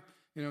picking her up,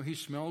 he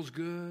smells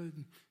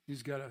good.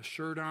 He's got a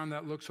shirt on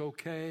that looks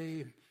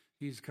okay.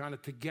 He's kind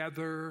of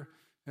together.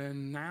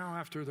 And now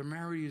after they're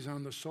married, he's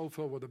on the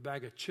sofa with a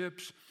bag of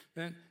chips.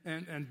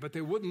 But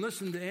they wouldn't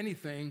listen to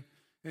anything.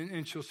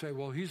 And she'll say,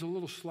 well, he's a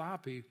little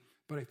sloppy,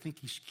 but I think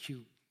he's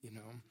cute,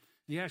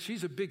 Yeah,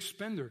 she's a big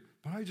spender,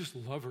 but I just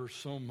love her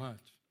so much.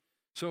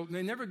 So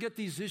they never get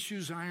these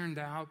issues ironed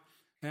out.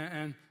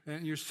 And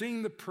you're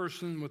seeing the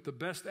person with the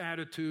best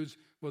attitudes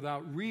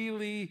without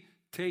really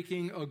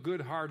taking a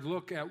good hard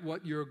look at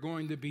what you're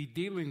going to be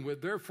dealing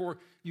with. Therefore,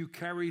 you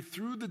carry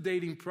through the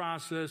dating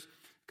process.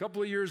 A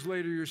couple of years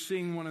later, you're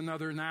seeing one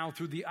another now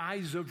through the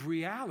eyes of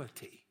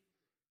reality.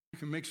 You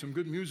can make some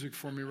good music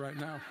for me right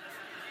now.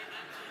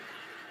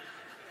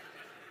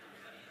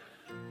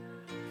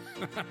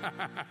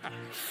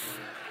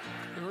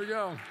 There we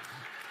go.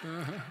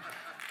 There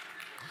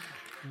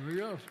we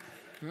go.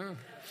 Yeah.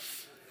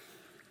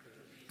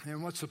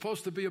 And what's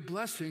supposed to be a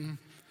blessing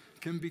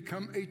can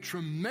become a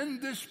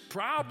tremendous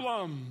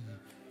problem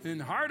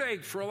and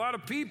heartache for a lot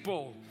of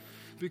people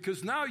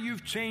because now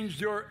you've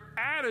changed your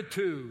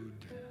attitude.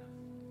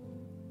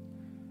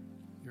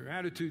 Your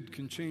attitude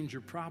can change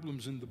your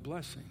problems into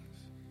blessings.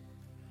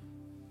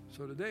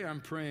 So today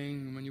I'm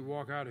praying when you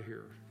walk out of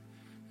here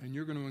and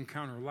you're going to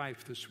encounter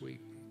life this week,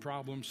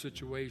 problems,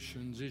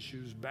 situations,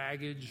 issues,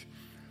 baggage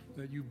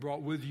that you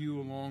brought with you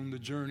along the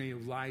journey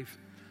of life.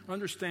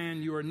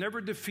 Understand you are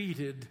never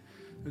defeated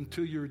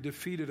until you're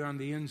defeated on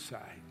the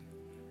inside.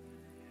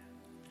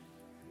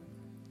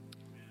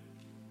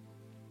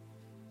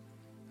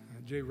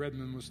 Jay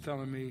Redmond was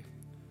telling me,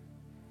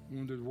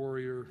 wounded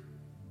warrior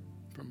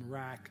from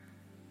Iraq.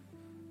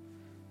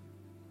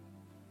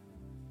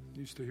 I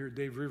used to hear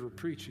Dave River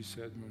preach, he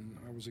said, when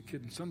I was a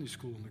kid in Sunday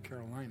school in the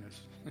Carolinas.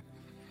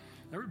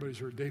 Everybody's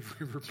heard Dave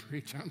River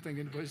preach. I don't think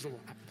anybody's alive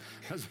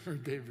hasn't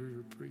heard Dave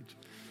River preach.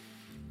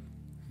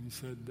 He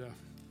said,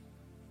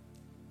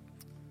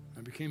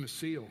 I became a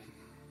SEAL.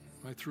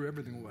 I threw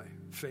everything away.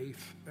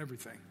 Faith,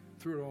 everything.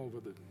 Threw it all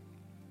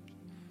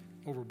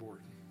overboard.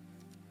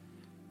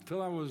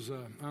 Until I was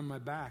on my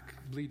back,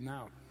 bleeding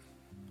out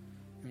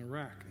in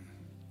Iraq. And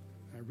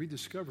I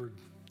rediscovered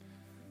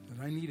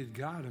that I needed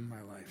God in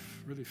my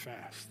life really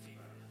fast.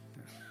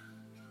 Yeah.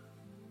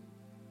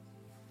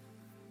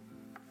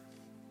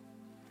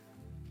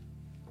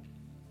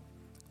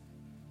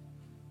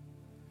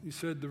 He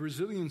said the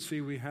resiliency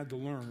we had to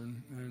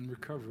learn in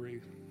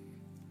recovery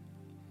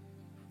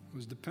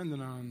was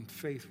dependent on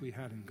faith we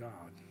had in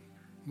God.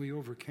 We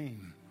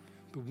overcame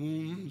the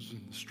wounds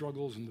and the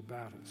struggles and the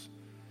battles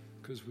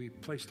because we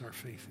placed our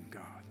faith in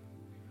God.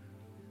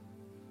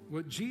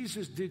 What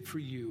Jesus did for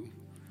you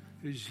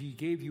is he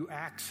gave you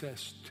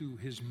access to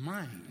his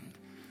mind.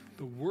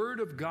 The Word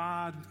of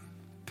God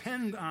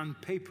penned on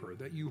paper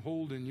that you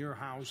hold in your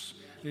house,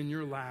 in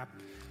your lap.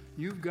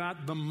 You've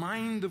got the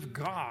mind of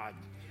God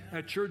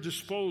at your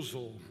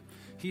disposal.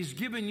 He's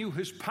given you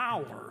his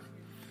power.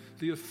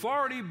 The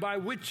authority by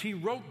which he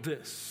wrote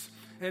this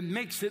and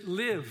makes it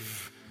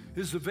live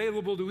is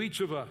available to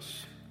each of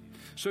us.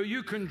 So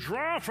you can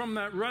draw from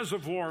that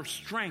reservoir of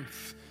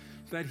strength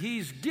that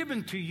he's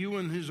given to you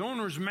in his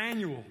owner's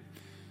manual.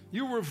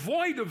 You were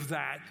void of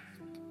that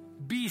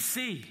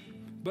BC,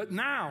 but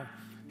now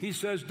he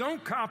says,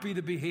 don't copy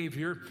the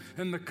behavior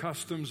and the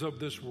customs of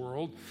this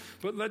world,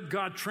 but let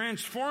God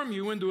transform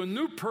you into a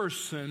new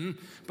person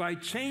by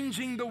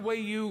changing the way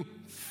you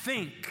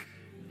think.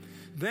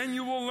 Then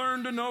you will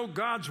learn to know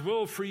God's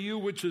will for you,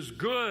 which is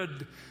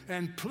good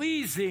and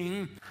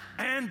pleasing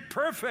and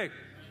perfect.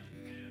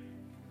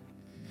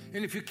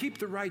 And if you keep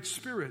the right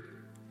spirit,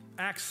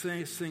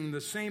 accessing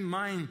the same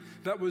mind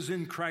that was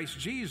in Christ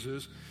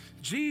Jesus,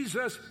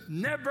 Jesus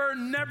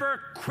never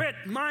quit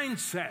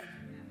mindset.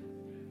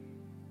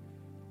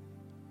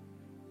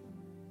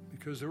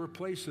 Because there were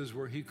places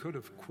where he could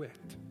have quit.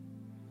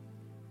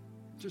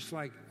 Just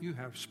like you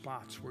have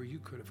spots where you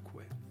could have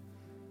quit.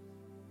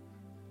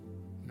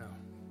 No,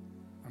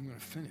 I'm going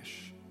to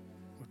finish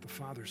what the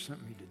Father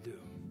sent me to do.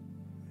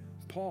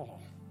 Paul,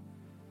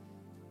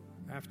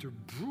 after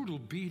brutal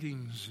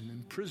beatings and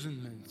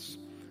imprisonments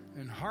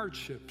and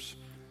hardships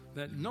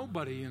that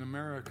nobody in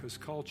America's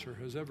culture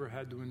has ever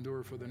had to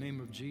endure for the name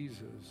of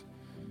Jesus,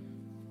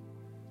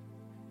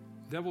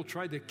 the devil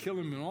tried to kill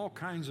him in all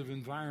kinds of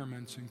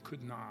environments and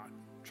could not.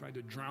 Tried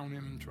to drown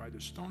him, tried to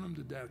stone him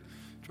to death,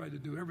 tried to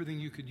do everything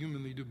you could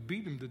humanly do,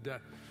 beat him to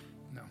death.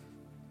 No. I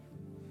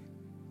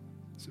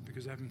said,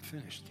 because I haven't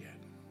finished yet.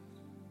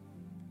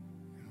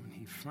 And when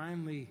he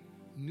finally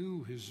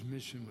knew his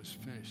mission was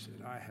finished, he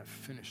said, I have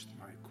finished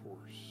my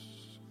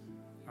course.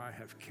 I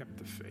have kept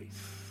the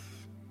faith.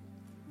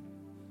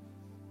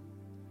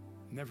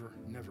 Never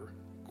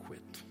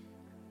quit.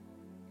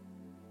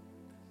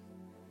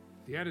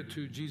 The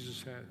attitude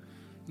Jesus had,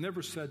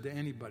 never said to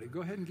anybody,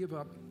 go ahead and give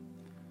up.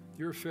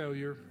 You're a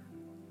failure.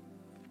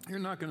 You're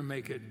not going to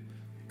make it.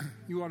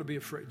 You ought to be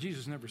afraid.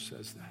 Jesus never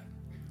says that.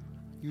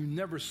 You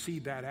never see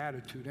that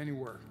attitude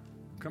anywhere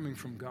coming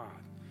from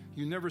God.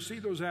 You never see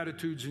those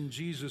attitudes in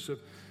Jesus of,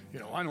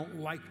 I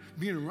don't like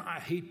being around. I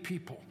hate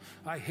people.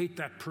 I hate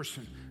that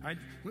person.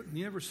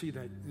 You never see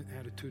that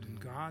attitude in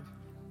God.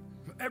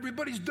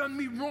 Everybody's done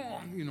me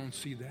wrong. You don't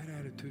see that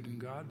attitude in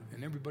God.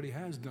 And everybody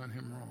has done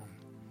him wrong.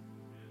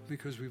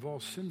 Because we've all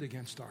sinned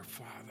against our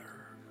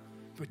Father.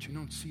 But you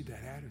don't see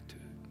that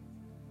attitude.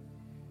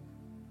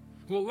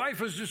 Well,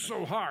 life is just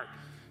so hard.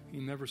 He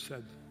never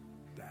said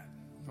that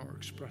nor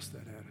expressed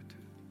that attitude.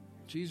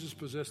 Jesus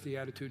possessed the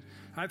attitude,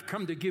 I've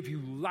come to give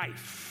you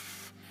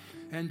life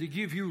and to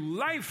give you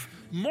life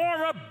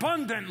more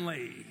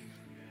abundantly.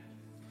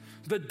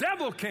 The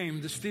devil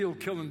came to steal,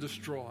 kill, and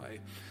destroy,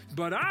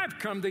 but I've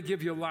come to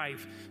give you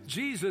life.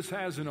 Jesus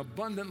has an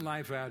abundant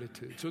life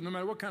attitude. So no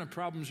matter what kind of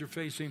problems you're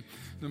facing,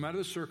 no matter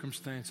the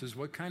circumstances,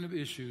 what kind of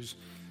issues,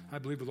 I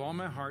believe with all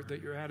my heart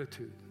that your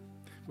attitude,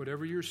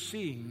 whatever you're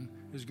seeing,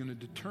 is going to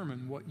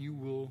determine what you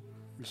will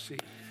receive.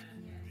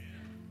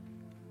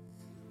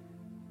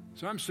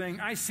 So I'm saying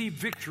I see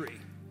victory,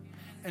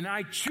 and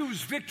I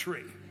choose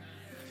victory.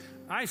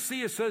 I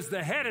see it says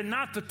the head and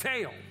not the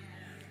tail.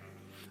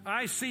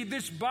 I see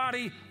this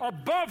body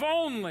above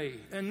only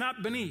and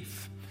not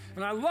beneath.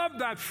 And I love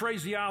that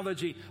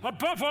phraseology,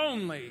 above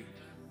only.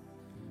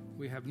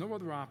 We have no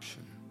other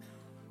option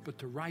but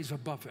to rise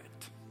above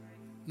it,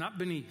 not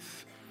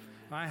beneath.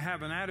 I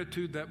have an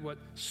attitude that what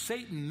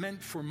Satan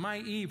meant for my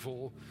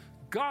evil,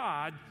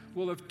 God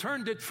will have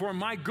turned it for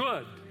my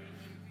good.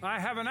 I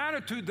have an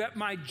attitude that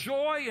my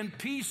joy and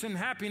peace and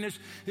happiness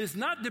is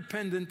not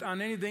dependent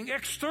on anything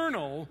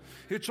external.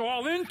 It's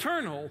all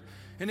internal,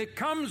 and it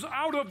comes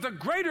out of the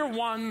greater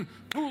one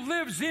who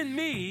lives in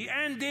me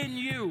and in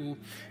you.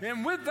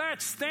 And with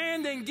that,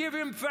 stand and give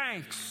him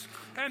thanks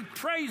and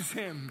praise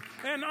him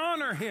and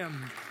honor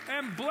him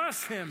and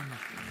bless him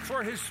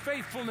for his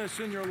faithfulness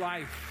in your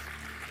life.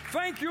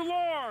 Thank you,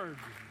 Lord.